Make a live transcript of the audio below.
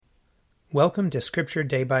Welcome to Scripture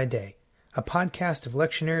Day by Day, a podcast of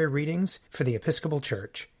lectionary readings for the Episcopal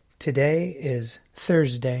Church. Today is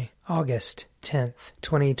Thursday, August 10th,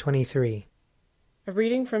 2023. A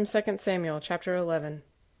reading from 2 Samuel, chapter 11.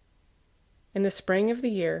 In the spring of the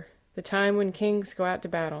year, the time when kings go out to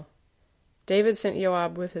battle, David sent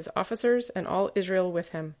Joab with his officers and all Israel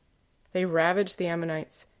with him. They ravaged the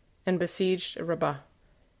Ammonites and besieged Rabbah.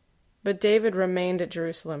 But David remained at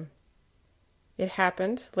Jerusalem. It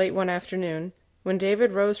happened, late one afternoon, when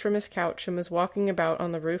David rose from his couch and was walking about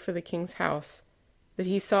on the roof of the king's house, that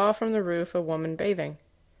he saw from the roof a woman bathing.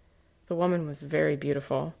 The woman was very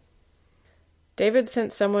beautiful. David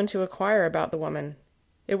sent someone to inquire about the woman.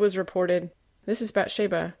 It was reported, "This is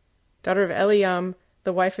Bathsheba, daughter of Eliam,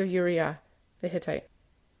 the wife of Uriah, the Hittite."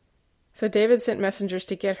 So David sent messengers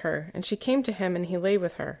to get her, and she came to him, and he lay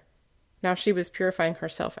with her. Now she was purifying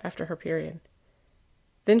herself after her period.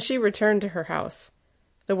 Then she returned to her house.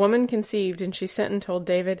 The woman conceived, and she sent and told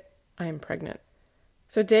David, "I am pregnant."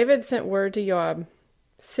 So David sent word to Joab,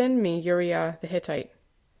 "Send me Uriah the Hittite."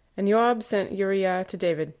 And Joab sent Uriah to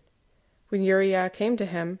David. When Uriah came to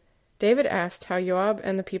him, David asked how Joab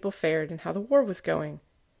and the people fared and how the war was going.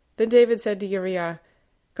 Then David said to Uriah,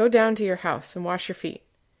 "Go down to your house and wash your feet."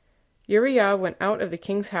 Uriah went out of the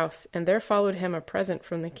king's house, and there followed him a present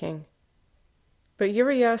from the king. But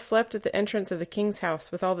Uriah slept at the entrance of the king's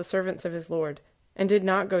house with all the servants of his lord, and did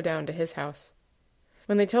not go down to his house.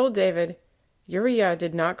 When they told David, "Uriah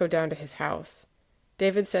did not go down to his house,"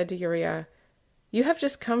 David said to Uriah, "You have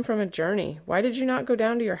just come from a journey. Why did you not go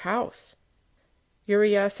down to your house?"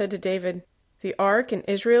 Uriah said to David, "The ark and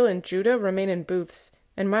Israel and Judah remain in booths,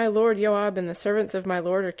 and my lord Joab and the servants of my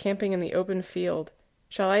lord are camping in the open field.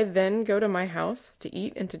 Shall I then go to my house to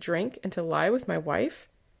eat and to drink and to lie with my wife?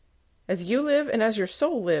 As you live and as your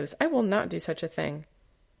soul lives, I will not do such a thing."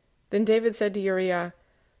 Then David said to Uriah,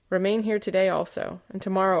 "Remain here today also, and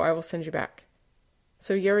tomorrow I will send you back."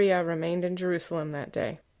 So Uriah remained in Jerusalem that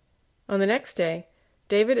day. On the next day,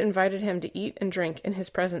 David invited him to eat and drink in his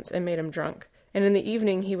presence and made him drunk. And in the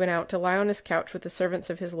evening he went out to lie on his couch with the servants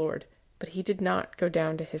of his lord, but he did not go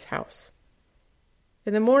down to his house.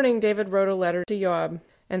 In the morning David wrote a letter to Joab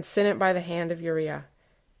and sent it by the hand of Uriah.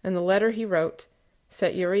 In the letter he wrote,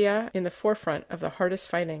 "Set Uriah in the forefront of the hardest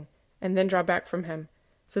fighting, and then draw back from him,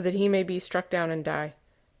 so that he may be struck down and die."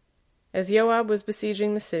 As Joab was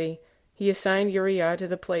besieging the city, he assigned Uriah to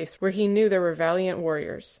the place where he knew there were valiant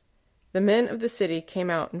warriors. The men of the city came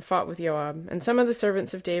out and fought with Joab, and some of the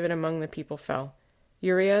servants of David among the people fell.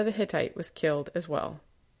 Uriah the Hittite was killed as well.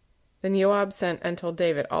 Then Joab sent and told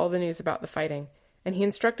David all the news about the fighting, and he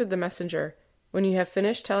instructed the messenger, "When you have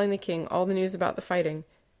finished telling the king all the news about the fighting,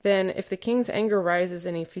 then, if the king's anger rises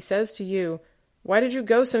and if he says to you, 'Why did you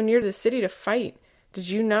go so near the city to fight? Did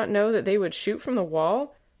you not know that they would shoot from the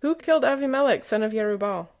wall? Who killed Avimelech, son of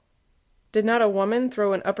Jerubbaal? Did not a woman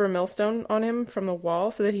throw an upper millstone on him from the wall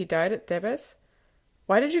so that he died at Thebez?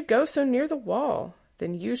 Why did you go so near the wall?'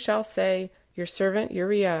 Then you shall say, 'Your servant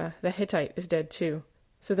Uriah the Hittite is dead too.'"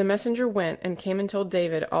 So the messenger went and came and told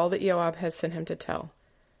David all that Joab had sent him to tell.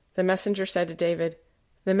 The messenger said to David,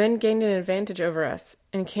 "The men gained an advantage over us,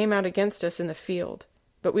 and came out against us in the field,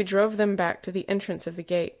 but we drove them back to the entrance of the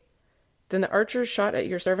gate. Then the archers shot at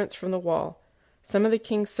your servants from the wall. Some of the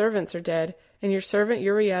king's servants are dead, and your servant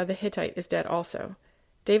Uriah the Hittite is dead also."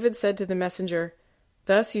 David said to the messenger,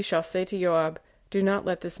 "Thus you shall say to Joab, 'Do not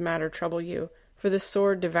let this matter trouble you, for the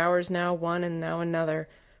sword devours now one and now another.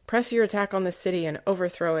 Press your attack on the city and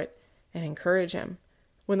overthrow it, and encourage him.'"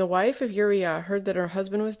 When the wife of Uriah heard that her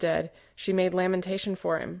husband was dead, she made lamentation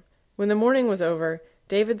for him. When the mourning was over,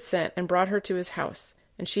 David sent and brought her to his house,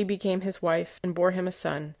 and she became his wife and bore him a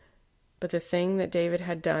son. But the thing that David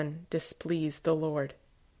had done displeased the Lord.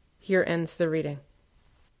 Here ends the reading.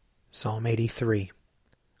 Psalm 83.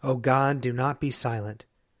 O God, do not be silent.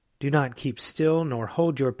 Do not keep still, nor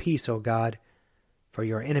hold your peace, O God, for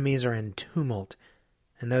your enemies are in tumult,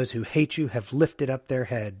 and those who hate you have lifted up their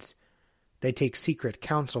heads. They take secret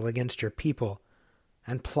counsel against your people,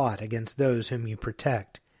 and plot against those whom you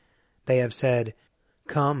protect. They have said,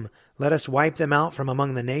 "Come, let us wipe them out from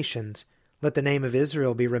among the nations. Let the name of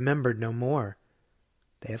Israel be remembered no more."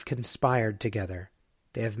 They have conspired together.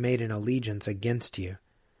 They have made an allegiance against you.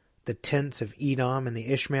 The tents of Edom and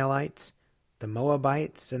the Ishmaelites, the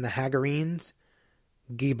Moabites and the Hagarenes,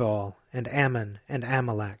 Gebal and Ammon and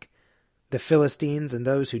Amalek, the Philistines and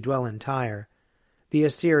those who dwell in Tyre. The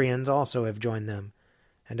Assyrians also have joined them,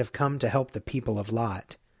 and have come to help the people of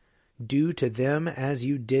Lot. Do to them as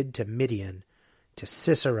you did to Midian, to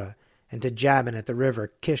Sisera, and to Jabin at the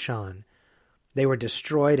river Kishon. They were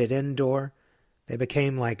destroyed at Endor. They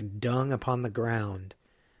became like dung upon the ground.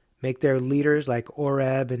 Make their leaders like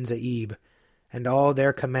Oreb and Zeeb, and all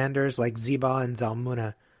their commanders like Zebah and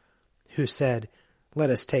Zalmunna, who said, Let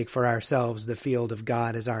us take for ourselves the field of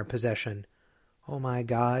God as our possession. O my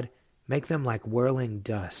God, make them like whirling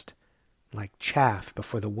dust, like chaff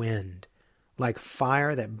before the wind, like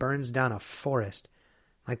fire that burns down a forest,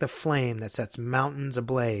 like the flame that sets mountains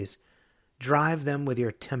ablaze. Drive them with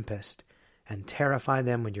your tempest, and terrify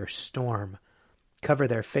them with your storm. Cover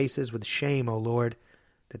their faces with shame, O Lord,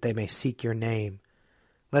 that they may seek your name.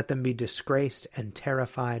 Let them be disgraced and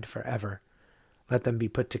terrified forever. Let them be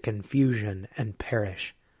put to confusion and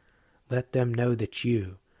perish. Let them know that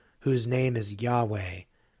you, whose name is Yahweh,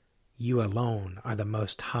 you alone are the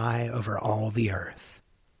most high over all the earth.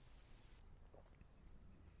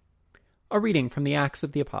 A reading from the Acts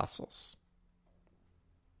of the Apostles.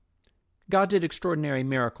 God did extraordinary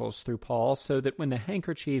miracles through Paul, so that when the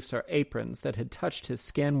handkerchiefs or aprons that had touched his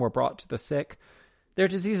skin were brought to the sick, their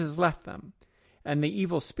diseases left them, and the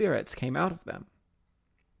evil spirits came out of them.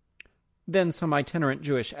 Then some itinerant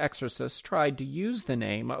Jewish exorcists tried to use the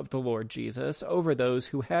name of the Lord Jesus over those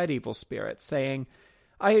who had evil spirits, saying,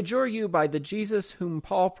 I adjure you by the Jesus whom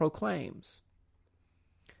Paul proclaims.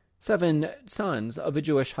 7 sons of a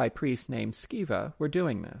Jewish high priest named Sceva were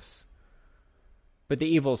doing this. But the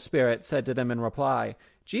evil spirit said to them in reply,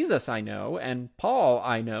 Jesus I know, and Paul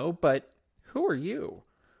I know, but who are you?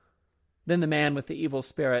 Then the man with the evil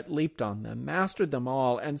spirit leaped on them, mastered them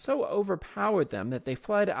all, and so overpowered them that they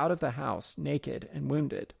fled out of the house, naked and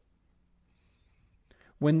wounded.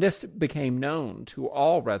 When this became known to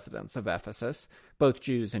all residents of Ephesus, both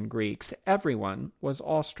Jews and Greeks, everyone was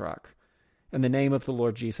awestruck, and the name of the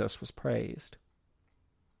Lord Jesus was praised.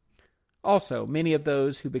 Also, many of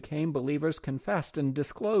those who became believers confessed and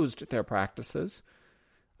disclosed their practices.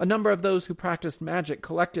 A number of those who practiced magic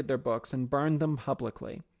collected their books and burned them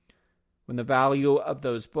publicly. When the value of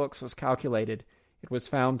those books was calculated, it was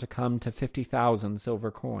found to come to 50,000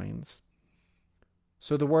 silver coins.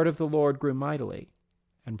 So the word of the Lord grew mightily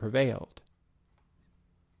and prevailed.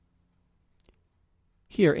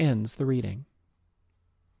 Here ends the reading.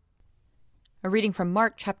 A reading from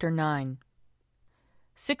Mark chapter 9.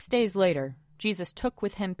 6 days later, Jesus took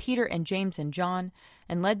with him Peter and James and John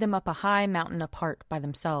and led them up a high mountain apart by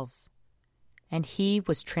themselves. And he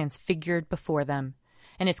was transfigured before them,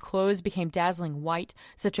 and his clothes became dazzling white,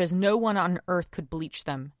 such as no one on earth could bleach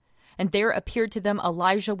them. And there appeared to them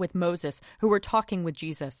Elijah with Moses, who were talking with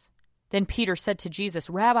Jesus. Then Peter said to Jesus,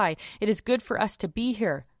 Rabbi, it is good for us to be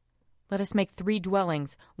here. Let us make 3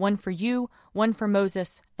 dwellings, one for you, one for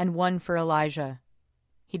Moses, and one for Elijah.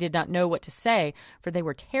 He did not know what to say, for they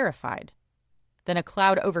were terrified. Then a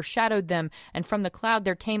cloud overshadowed them, and from the cloud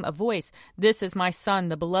there came a voice, This is my son,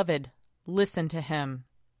 the beloved. Listen to him.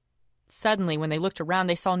 Suddenly, when they looked around,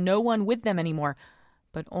 they saw no one with them anymore,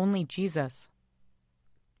 but only Jesus.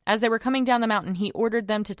 As they were coming down the mountain, he ordered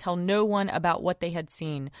them to tell no one about what they had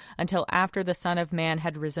seen, until after the Son of Man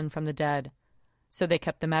had risen from the dead. So they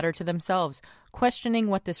kept the matter to themselves, questioning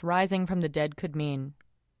what this rising from the dead could mean.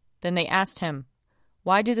 Then they asked him,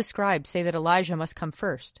 Why do the scribes say that Elijah must come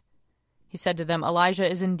first? He said to them, Elijah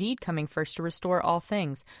is indeed coming first to restore all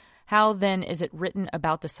things. How then is it written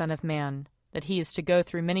about the Son of Man, that he is to go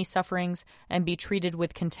through many sufferings and be treated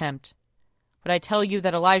with contempt? But I tell you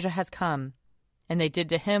that Elijah has come, and they did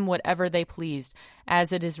to him whatever they pleased,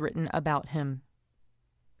 as it is written about him.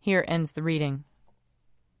 Here ends the reading.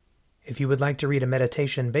 If you would like to read a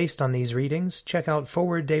meditation based on these readings, check out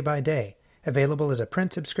Forward Day by Day, available as a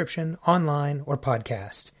print subscription, online, or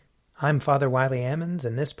podcast. I'm Father Wiley Ammons,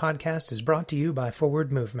 and this podcast is brought to you by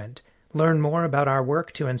Forward Movement. Learn more about our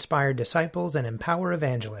work to inspire disciples and empower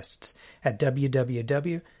evangelists at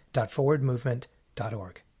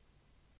www.forwardmovement.org.